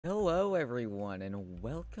Hello everyone and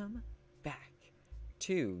welcome back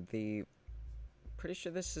to pretty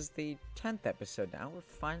sure this is the 10th episode now. We're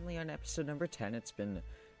finally on episode number 10. It's been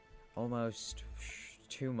almost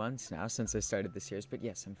 2 months now since I started the series, but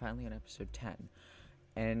yes, I'm finally on episode 10.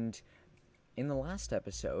 And in the last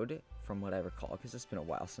episode, from what I recall, because it's been a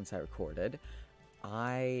while since I recorded,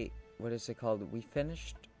 we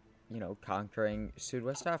finished, conquering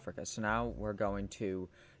West Africa. So now we're going to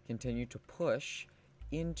continue to push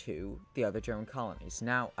into the other German colonies.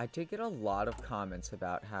 Now, I did get a lot of comments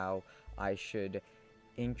about how I should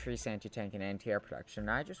increase anti-tank and anti-air production,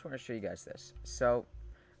 and I just want to show you guys this. So,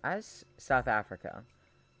 as South Africa,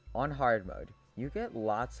 on hard mode, you get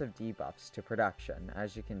lots of debuffs to production.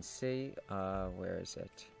 As you can see, where is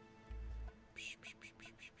it?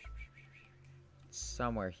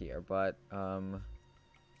 Somewhere here, but,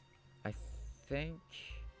 I think...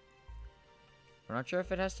 I'm not sure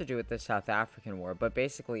if it has to do with the South African War, but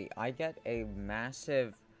basically, I get a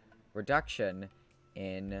massive reduction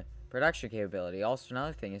in production capability. Also,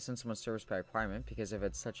 another thing is, since I'm a service by requirement, because of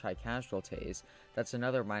its such high casualties, that's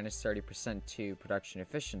another minus 30% to production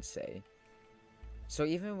efficiency. So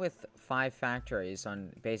even with 5 factories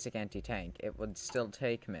on basic anti-tank, it would still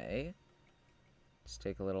take me... Let's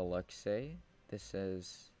take a little look-see. This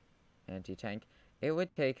is anti-tank. It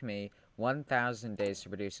would take me 1,000 days to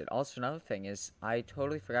produce it. Also, another thing is, I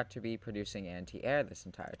totally forgot to be producing anti-air this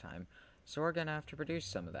entire time. So we're going to have to produce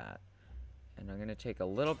some of that. And I'm going to take a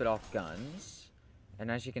little bit off guns.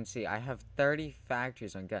 And as you can see, I have 30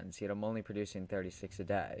 factories on guns, yet I'm only producing 36 a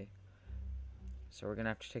day. So we're going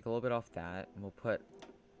to have to take a little bit off that. And we'll put...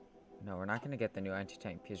 No, we're not going to get the new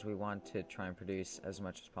anti-tank because we want to try and produce as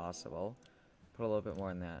much as possible. Put a little bit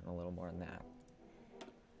more in that and a little more in that.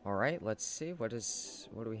 Alright, let's see. What do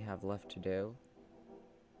we have left to do?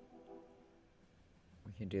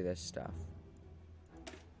 We can do this stuff.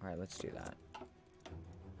 Alright, let's do that.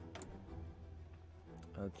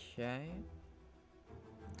 Okay.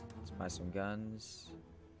 Let's buy some guns.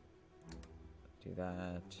 Do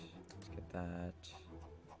that. Let's get that.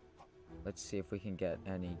 Let's see if we can get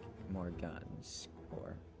any more guns.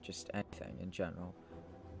 Or just anything in general.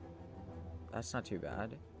 That's not too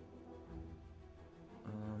bad.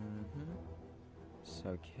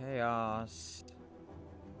 So chaos.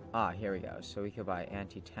 Ah, here we go. So we could buy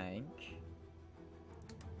anti-tank.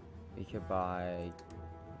 We could buy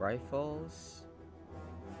rifles.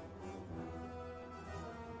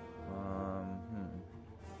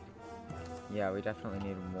 Yeah, we definitely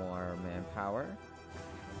need more manpower.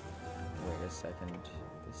 Wait a second.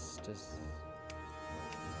 This just...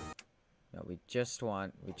 No, we just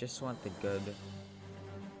want the good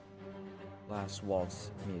last waltz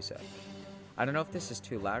music. I don't know if this is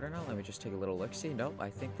too loud or not. Let me just take a little look-see. Nope, I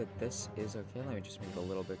think that this is okay. Let me just make it a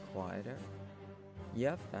little bit quieter.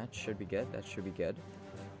 Yep, that should be good. That should be good.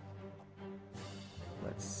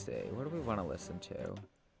 Let's see. What do we want to listen to?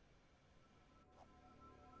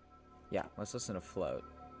 Yeah, let's listen to Float.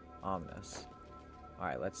 Ominous.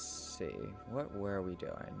 Alright, let's see. What were we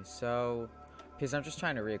doing? So... Because I'm just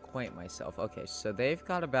trying to reacquaint myself. Okay, so they've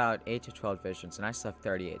got about 8 to 12 visions, and I still have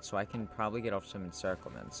 38, so I can probably get off some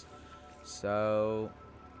encirclements. So...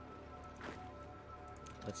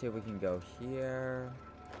 Let's see if we can go here.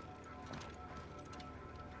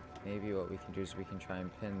 Maybe what we can do is we can try and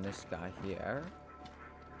pin this guy here.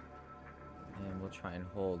 And we'll try and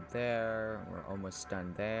hold there. We're almost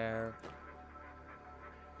done there.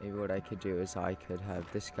 Maybe what I could do is I could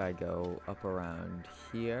have this guy go up around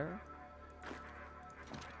here.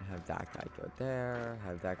 Have that guy go there.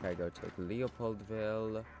 Have that guy go take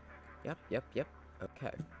Leopoldville. Yep.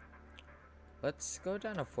 Okay. Let's go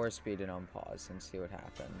down to 4 speed and on pause and see what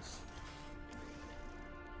happens.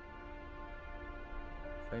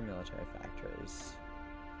 3 military factories.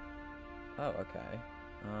 Oh, okay.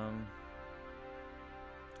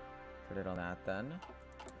 Put it on that then.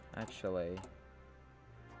 Actually.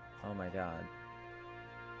 Oh my god.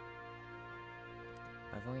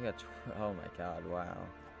 I've only got oh my god, wow.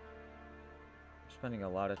 I'm spending a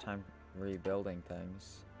lot of time rebuilding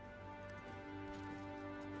things.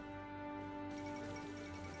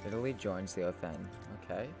 Italy joins the OTAN.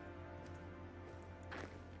 Okay.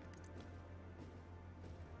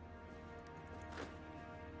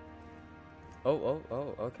 Oh,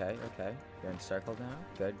 okay. You're encircled now?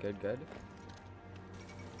 Good.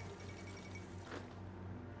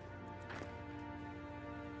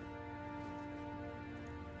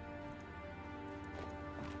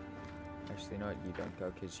 Actually, you know what? You don't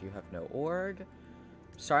go because you have no org.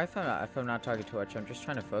 Sorry if I'm not talking too much. I'm just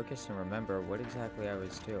trying to focus and remember what exactly I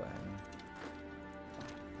was doing.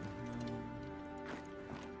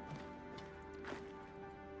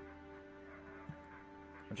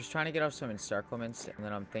 I'm just trying to get off some encirclements, and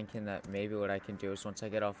then I'm thinking that maybe what I can do is once I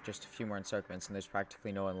get off just a few more encirclements and there's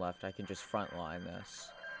practically no one left, I can just frontline this.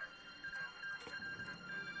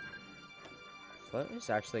 Float is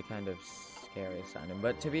actually kind of scary sounding,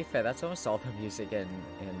 but to be fair, that's almost all the music in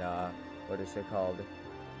what is it called?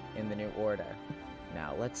 In the New Order.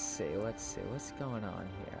 Now, let's see, what's going on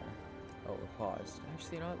here? Oh, we're paused.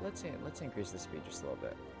 Actually, you know what, let's increase the speed just a little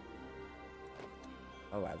bit.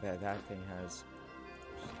 Oh wow, that thing has...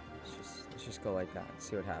 Let's just go like that,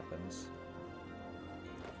 see what happens.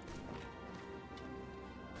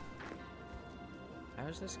 How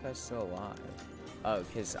is this guy still alive? Oh,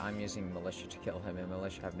 because I'm using militia to kill him, and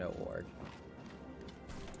militia have no org.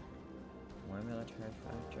 More military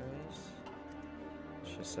factories?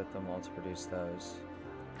 Let's just set them all to produce those.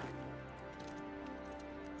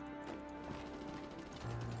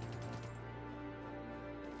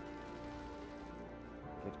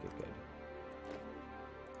 Good.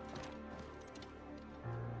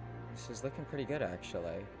 This is looking pretty good, actually.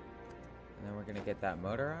 And then we're gonna get that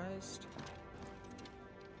motorized.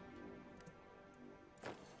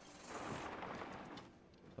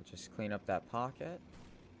 We'll just clean up that pocket.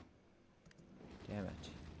 Damn it.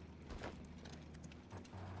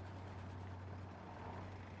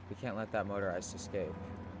 We can't let that motorized escape.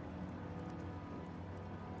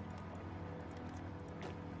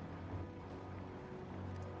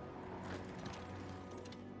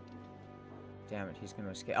 Damn it, he's gonna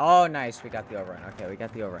escape. Oh, nice, we got the overrun. Okay, we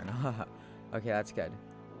got the overrun. Okay, that's good.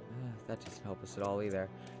 That doesn't help us at all either.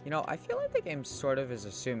 You know, I feel like the game sort of is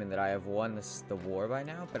assuming that I have won the war by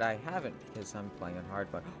now, but I haven't because I'm playing on hard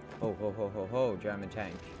mode. Ho, German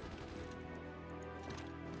tank.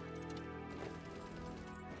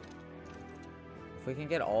 If we can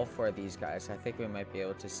get all 4 of these guys, I think we might be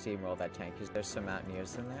able to steamroll that tank because there's some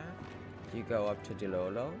mountaineers in there. You go up to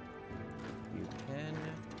Dilolo. You can...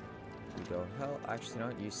 You go help. Actually, you know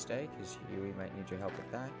what? You stay, because we might need your help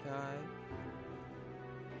with that guy.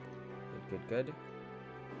 Good.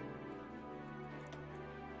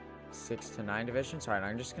 6 to 9 divisions. Alright,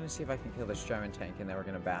 I'm just going to see if I can kill this German tank, and then we're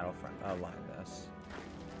going to battlefront line this.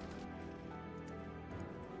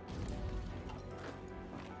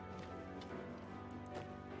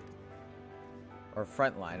 Or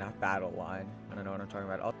front line, not battle line. I don't know what I'm talking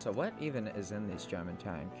about. Also, what even is in this German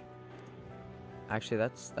tank? Actually,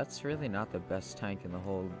 that's really not the best tank in the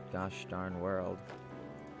whole gosh darn world.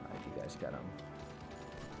 Alright, you guys get him.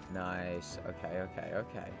 Nice. Okay.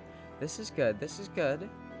 This is good.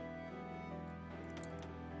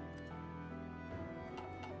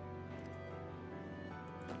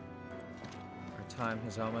 Our time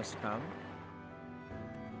has almost come.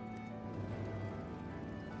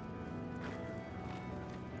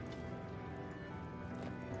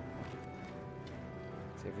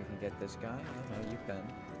 See if we can get this guy. Oh no, you can.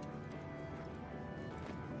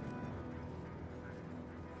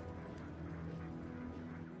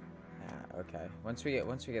 Okay. Once we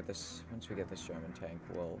get this German tank,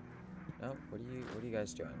 we'll... Nope. What are you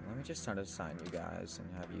guys doing? Let me just assign you guys and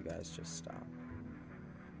have you guys just stop.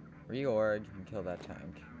 Reorg and kill that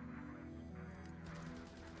tank.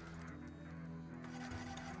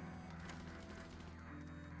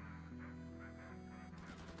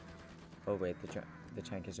 Oh wait, the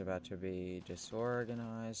tank is about to be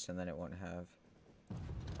disorganized, and then it won't have...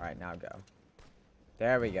 Alright, now go.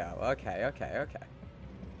 There we go. Okay.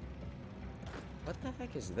 What the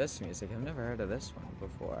heck is this music? I've never heard of this one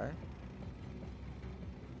before.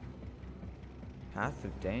 Path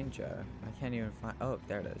of Danger. I can't even find... Oh,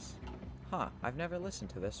 there it is. Huh, I've never listened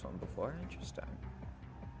to this one before. Interesting.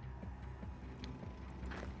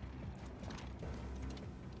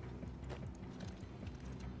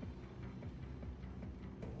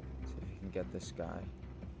 See if you can get this guy.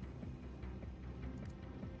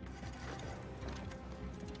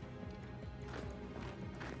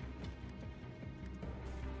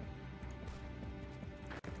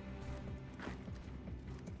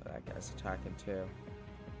 That guy's attacking too.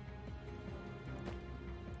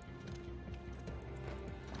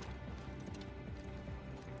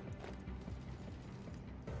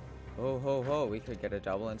 Ho, we could get a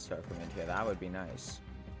double encirclement here. That would be nice.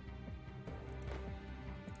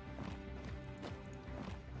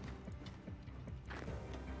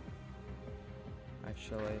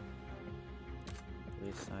 Actually,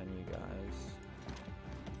 reassign you guys.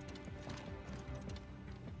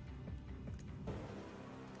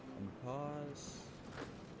 And pause.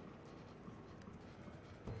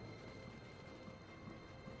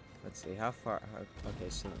 Let's see, how far... Okay,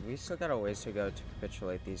 so we still got a ways to go to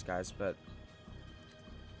capitulate these guys, but...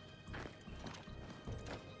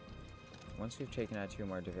 Once we've taken out 2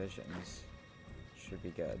 more divisions, should be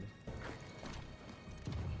good.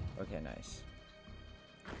 Okay, nice.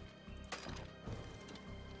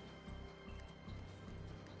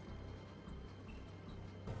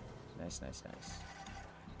 Nice, nice, nice.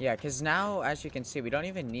 Yeah, because now, as you can see, we don't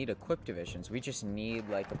even need equipped divisions. We just need,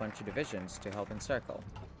 like, a bunch of divisions to help encircle.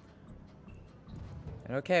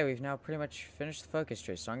 And okay, we've now pretty much finished the focus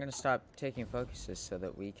tree, so I'm going to stop taking focuses so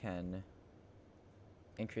that we can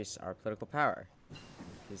increase our political power.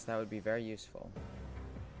 Because that would be very useful.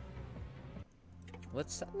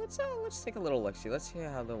 Let's take a little look-see. Let's see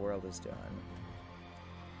how the world is doing.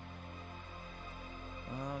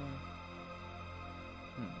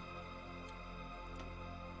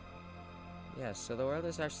 Yeah, so the world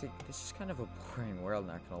is actually, this is kind of a boring world,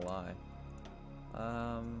 not gonna lie.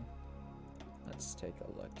 Let's take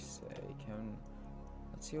a look-see.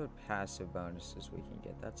 Let's see what passive bonuses we can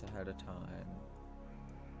get. That's ahead of time.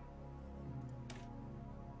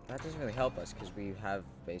 That doesn't really help us because we have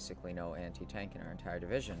basically no anti-tank in our entire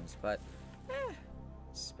divisions, but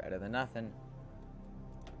it's better than nothing.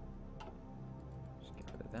 Just get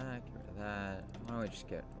rid of that, get rid of that. Why don't we just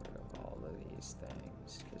get rid of all of these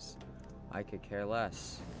things? Because I could care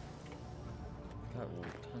less. We've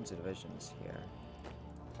got tons of divisions here.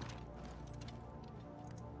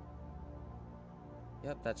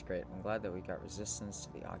 Yep, that's great. I'm glad that we got resistance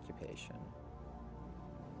to the occupation.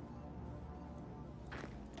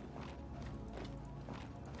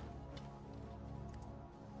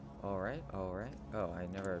 Alright, alright. Oh, I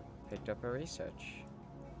never picked up a research.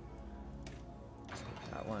 Let's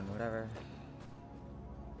take that one, whatever.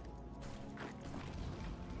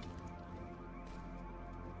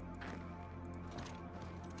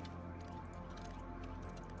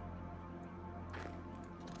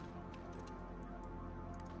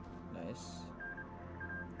 Nice.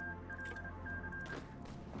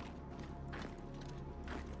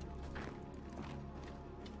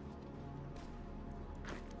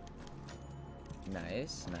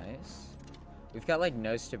 Nice, nice. We've got like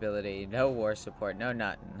no stability, no war support, no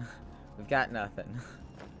nothing. We've got nothing.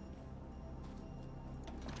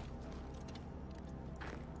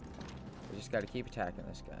 We just gotta keep attacking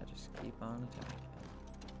this guy. Just keep on attacking.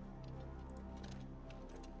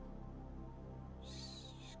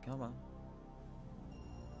 Just come on.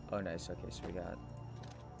 Oh, nice. Okay, so we got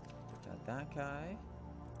that guy.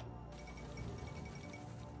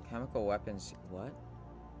 Chemical weapons. What?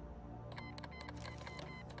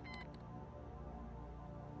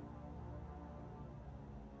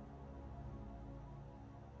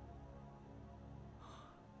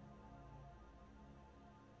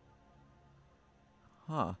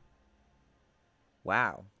 Huh.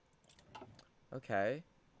 Wow. Okay.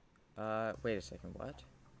 Wait a second, what?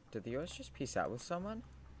 Did the US just peace out with someone?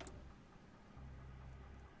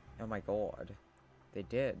 Oh my god. They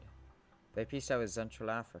did. They peaced out with Central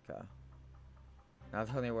Africa. Now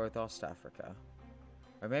they're only war with West Africa.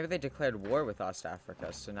 Or maybe they declared war with West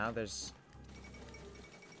Africa, so now there's...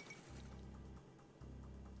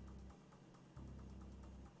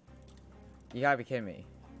 You gotta be kidding me.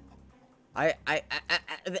 I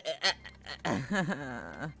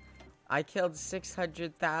killed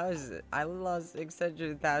 600,000. I lost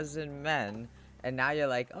 600,000 men. And now you're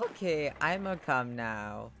like, okay, I'ma come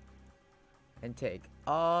now. And take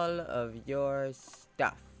all of your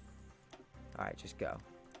stuff. Alright, just go.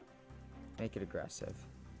 Make it aggressive.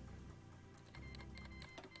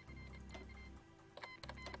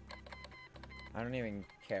 I don't even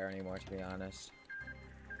care anymore, to be honest.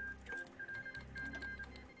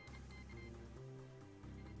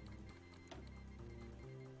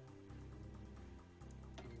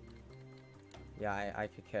 Yeah, I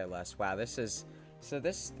could care less. Wow, this is... So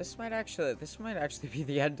this might actually be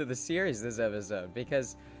the end of the series, this episode,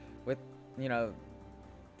 because with, you know,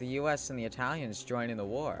 the US and the Italians joining the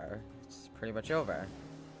war, it's pretty much over.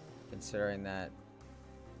 Considering that,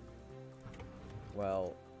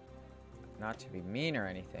 well, not to be mean or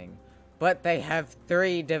anything, but they have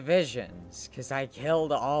 3 divisions, because I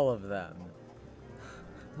killed all of them.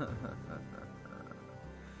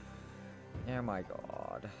 Oh my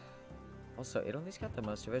god. Also, Italy's got the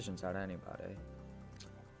most divisions out of anybody.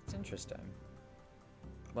 It's interesting.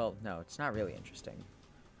 Well, no, it's not really interesting.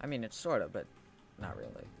 I mean, it's sort of, but not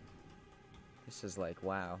really. This is like,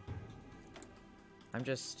 wow. I'm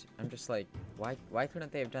just like, why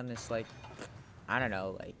couldn't they have done this, like, I don't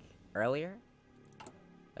know, like, earlier?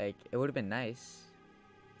 Like, it would have been nice.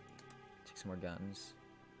 Take some more guns.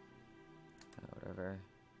 Whatever.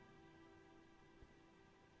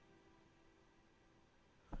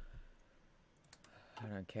 I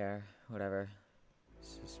don't care. Whatever.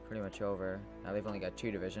 This is pretty much over. Now they've only got 2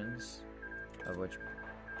 divisions, of which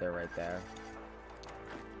they're right there.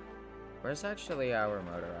 Where's actually our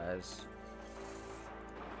motorized?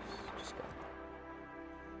 Just go.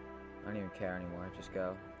 I don't even care anymore. Just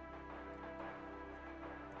go.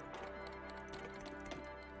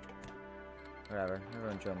 Whatever.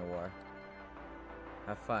 Everyone join the war.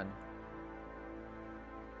 Have fun.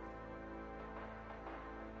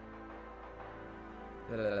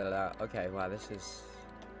 Okay, wow, this is...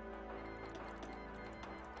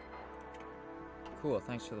 Cool,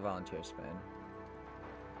 thanks for the volunteer spin.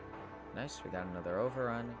 Nice, we got another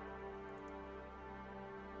overrun.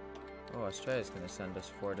 Oh, Australia's gonna send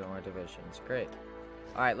us 4 more divisions. Great.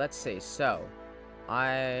 Alright, let's see. So, I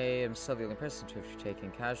am still the only person to have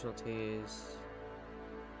taken casualties.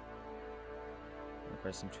 The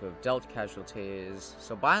person to have dealt casualties.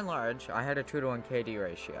 So, by and large, I had a 2-to-1 KD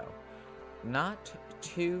ratio. Not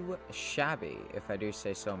too shabby, if I do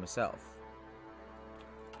say so myself.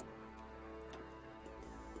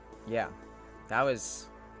 Yeah, that was...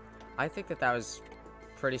 I think that was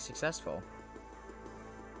pretty successful.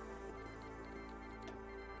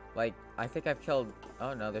 Like, I think I've killed...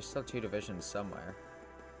 Oh no, there's still 2 divisions somewhere.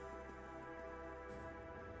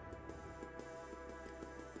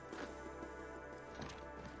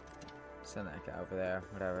 Send that guy over there,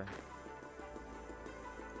 whatever.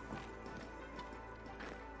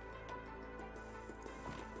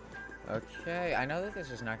 Okay, I know that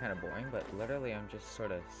this is not kind of boring, but literally I'm just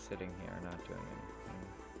sort of sitting here not doing anything.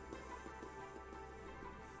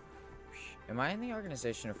 Am I in the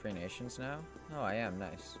Organization of Free Nations now? Oh, I am.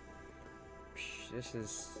 Nice. This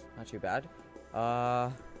is not too bad.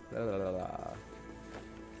 Can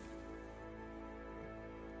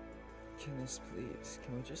this please?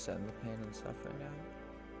 Can we just end the pain and suffering now?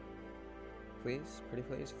 Please? Pretty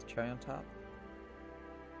please? With the cherry on top?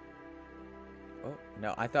 Oh,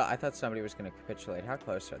 no, I thought somebody was gonna capitulate. How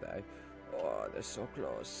close are they? Oh, they're so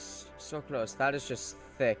close. So close. That is just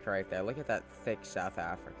thick right there. Look at that thick South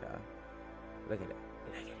Africa. Look at it.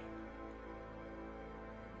 Look at it.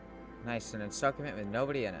 Nice, and it's so commitment,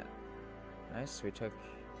 nobody in it. Nice, we took...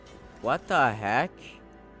 What the heck?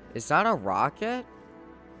 Is that a rocket?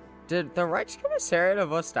 Did the Reichskommissariat of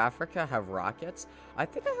West Africa have rockets? I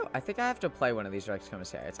think I have to play one of these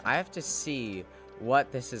Reichskommissariats. I have to see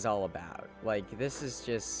what this is all about. Like, this is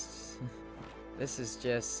just... This is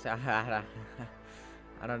just... I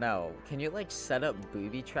don't know. Can you, like, set up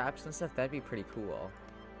booby traps and stuff? That'd be pretty cool.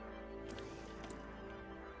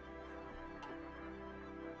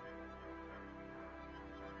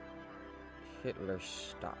 Hitler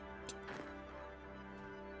stopped.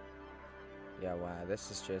 Yeah, wow,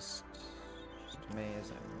 this is just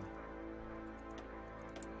amazing.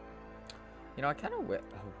 You know, I kind of oh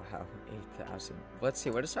wow, 8,000. Let's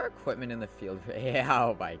see, what is our equipment in the field? Yeah,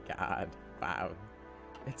 oh my god, wow,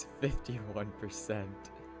 it's 51%.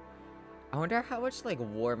 I wonder how much like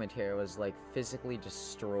war material was like physically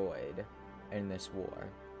destroyed in this war.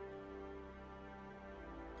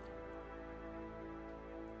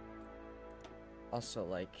 Also,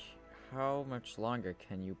 like, how much longer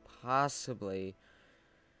can you possibly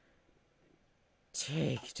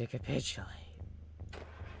take to capitulate?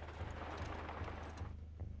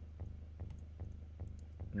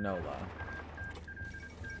 Nola.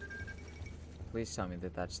 Please tell me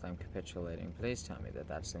that that's them capitulating. Please tell me that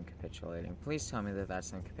that's them capitulating. Please tell me that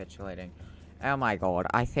that's them capitulating. Oh my god,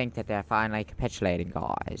 I think that they're finally capitulating,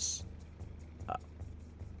 guys.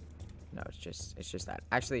 No, it's just that.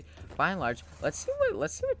 Actually, by and large, let's see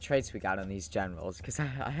what traits we got on these generals, because I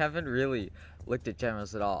haven't really looked at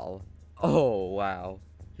generals at all. Oh wow,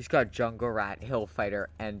 he's got Jungle Rat, Hill Fighter,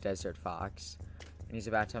 and Desert Fox, and he's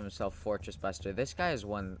about to have himself Fortress Buster. This guy is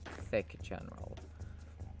one thick general.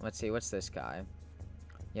 Let's see, what's this guy?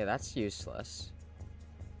 Yeah, that's useless.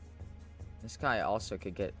 This guy also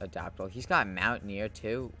could get adaptable. He's got Mountaineer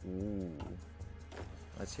too. Ooh.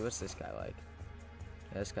 Let's see, what's this guy like?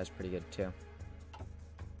 Yeah, this guy's pretty good, too.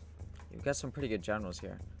 You've got some pretty good generals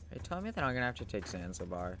here. Are you telling me that I'm gonna have to take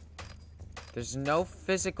Zanzibar? There's no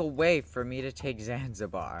physical way for me to take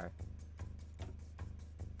Zanzibar.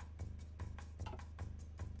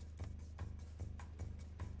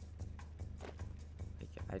 Like,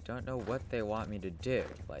 I don't know what they want me to do.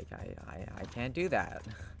 Like, I can't do that.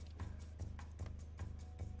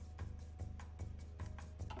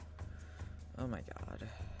 Oh my god.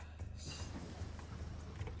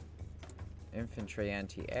 Infantry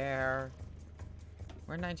anti-air.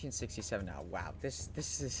 We're in 1967 now. Wow, this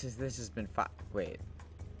has been wait.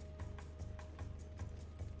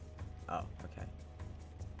 Oh, okay.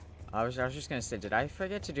 I was just gonna say, did I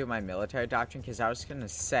forget to do my military doctrine? Because I was gonna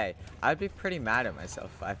say, I'd be pretty mad at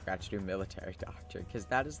myself if I forgot to do military doctrine, because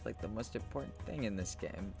that is like the most important thing in this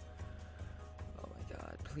game. Oh my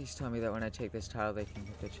god, Please tell me that when I take this tile, they can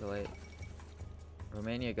capitulate.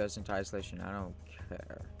 Romania goes into isolation. I don't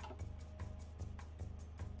care.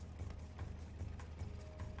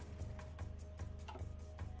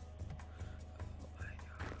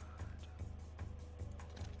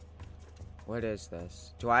 What is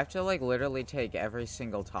this? Do I have to, like, literally take every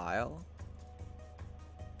single tile?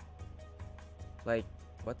 Like,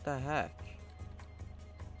 what the heck?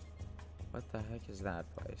 What the heck is that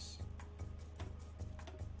place?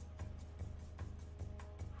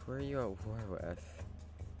 Who are you at war with?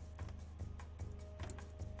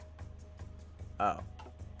 Oh,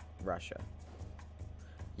 Russia.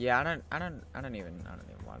 Yeah, I don't even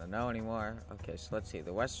want to know anymore. Okay, so let's see.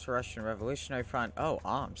 The West Russian Revolutionary Front. Oh,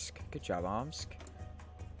 Omsk. Good job, Omsk.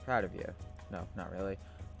 Proud of you. No, not really.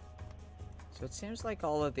 So it seems like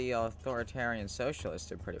all of the authoritarian socialists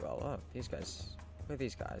did pretty well. Oh, these guys. Who are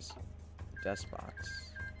these guys?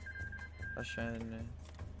 Despots. Russian.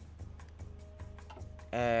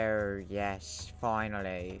 Oh, yes,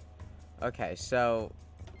 finally. Okay, so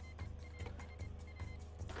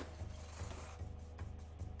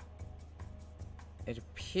it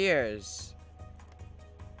appears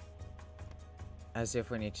as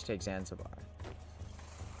if we need to take Zanzibar.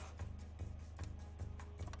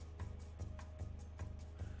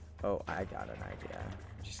 Oh, I got an idea.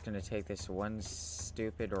 I'm just gonna take this one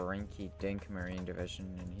stupid rinky-dink Marine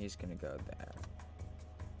division, and he's gonna go there.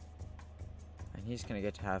 And he's gonna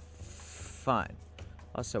get to have fun.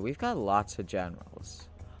 Also, we've got lots of generals.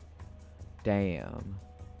 Damn.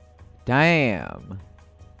 Damn.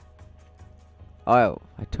 Oh,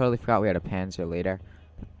 I totally forgot we had a panzer leader.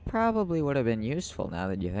 Probably would have been useful now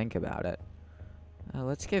that you think about it.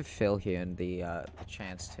 Let's give Phil here the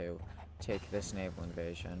chance to take this naval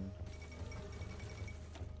invasion.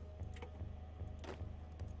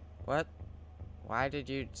 What? Why did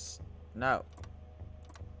you... No.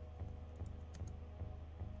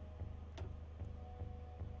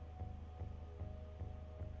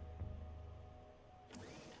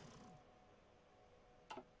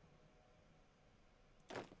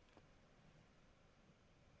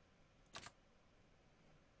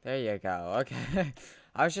 There you go. Okay.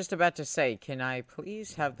 I was just about to say, can I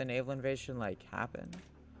please have the naval invasion, like, happen?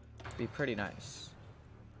 It'd be pretty nice.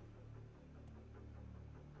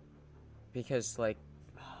 Because, like,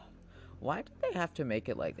 why did they have to make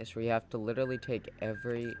it like this, where you have to literally take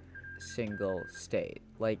every single state?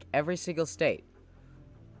 Like, every single state.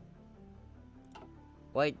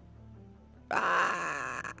 Like,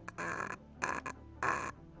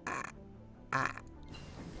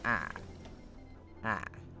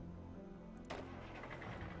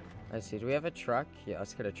 Let's see, do we have a truck? Yeah,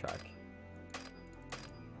 let's get a truck.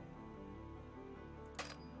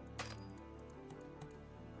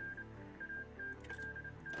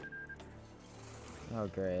 Oh,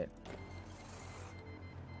 great.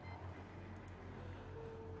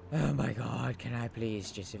 Oh my god, can I please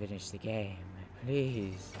just finish the game?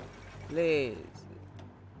 Please. Please.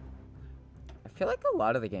 I feel like a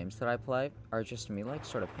lot of the games that I play are just me, like,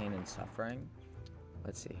 sort of pain and suffering.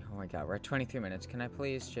 Let's see. Oh my god, we're at 23 minutes. Can I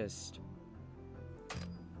please just...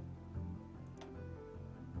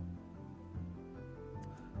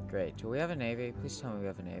 Great. Do we have a navy? Please tell me we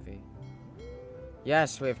have a navy.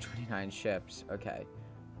 Yes, we have 29 ships. Okay.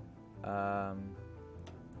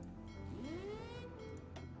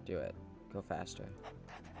 Do it. Go faster.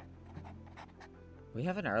 We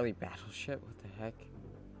have an early battleship? What the heck?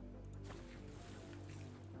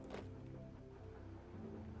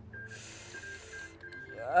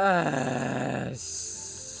 Yes.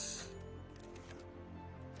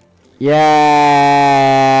 Yes.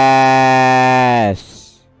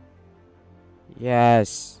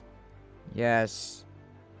 Yes. Yes.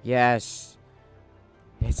 Yes.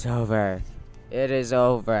 It's over. It is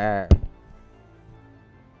over.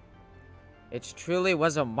 It truly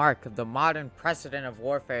was a mark of the modern precedent of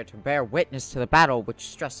warfare to bear witness to the battle which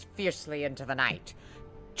stressed fiercely into the night.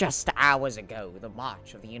 Just hours ago, the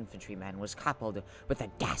march of the infantrymen was coupled with the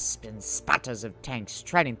gasps and sputters of tanks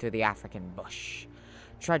treading through the African bush.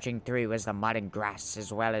 Trudging through as the mud and grass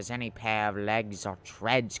as well as any pair of legs or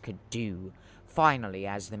treads could do. Finally,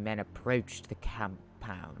 as the men approached the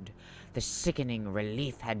compound, the sickening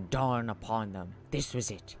relief had dawned upon them. This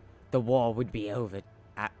was it. The war would be over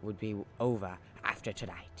after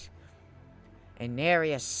tonight. And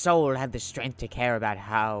nary a soul had the strength to care about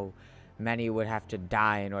how many would have to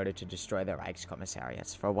die in order to destroy the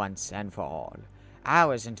Reichskommissariats for once and for all.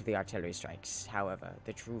 Hours into the artillery strikes, however,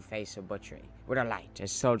 the true face of butchery would alight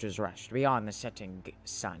as soldiers rushed beyond the setting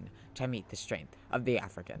sun to meet the strength of the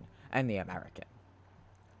African and the American.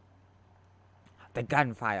 The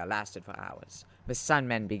gunfire lasted for hours, with some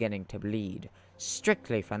men beginning to bleed,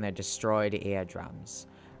 strictly from their destroyed eardrums.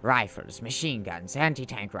 Rifles, machine guns,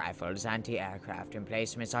 anti-tank rifles, anti-aircraft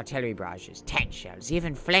emplacements, artillery barrages, tank shells,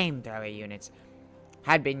 even flamethrower units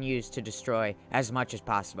had been used to destroy as much as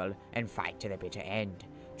possible and fight to the bitter end.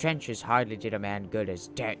 Trenches hardly did a man good as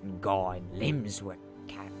dirt and gore and limbs were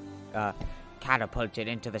catapulted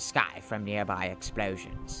into the sky from nearby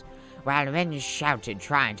explosions. While men shouted,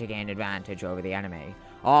 trying to gain advantage over the enemy,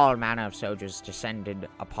 all manner of soldiers descended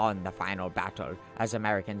upon the final battle as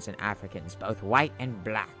Americans and Africans, both white and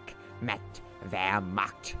black, met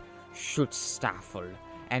Wehrmacht, Schutzstaffel,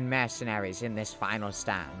 and mercenaries in this final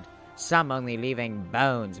stand, some only leaving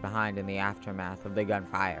bones behind in the aftermath of the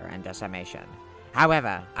gunfire and decimation.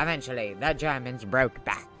 However, eventually, the Germans broke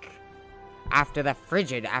back. After the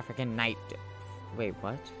frigid African night... Wait,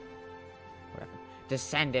 what? Whatever.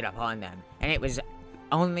 Descended upon them, and it was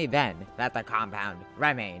only then that the compound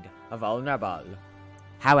remained vulnerable.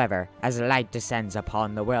 However, as light descends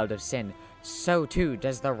upon the world of sin, so too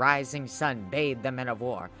does the rising sun bathe the men of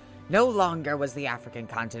war. No longer was the African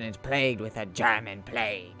continent plagued with a German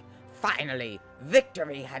plague. Finally,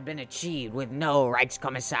 victory had been achieved with no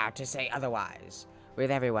Reichskommissar to say otherwise,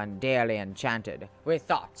 with everyone dearly enchanted with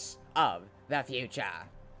thoughts of the future.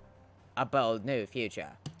 A bold new future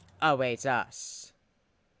awaits us.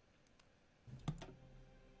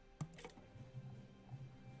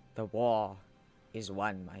 The war is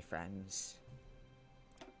won, my friends.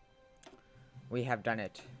 We have done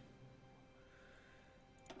it.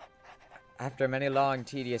 After many long,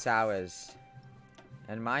 tedious hours,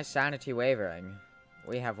 and my sanity wavering,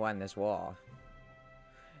 we have won this war.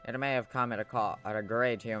 It may have come at a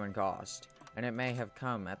great human cost, and it may have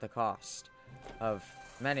come at the cost of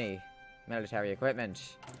many military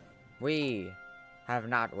equipment. We have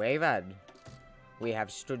not wavered. We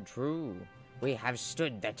have stood true. We have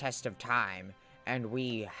stood the test of time, and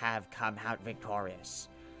we have come out victorious.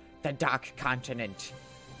 The dark continent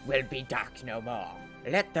will be dark no more.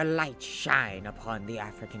 Let the light shine upon the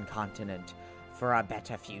African continent for a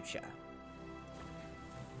better future.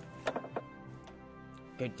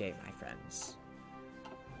 Good day, my friends.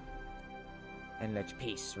 And let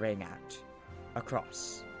peace ring out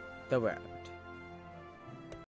across the world.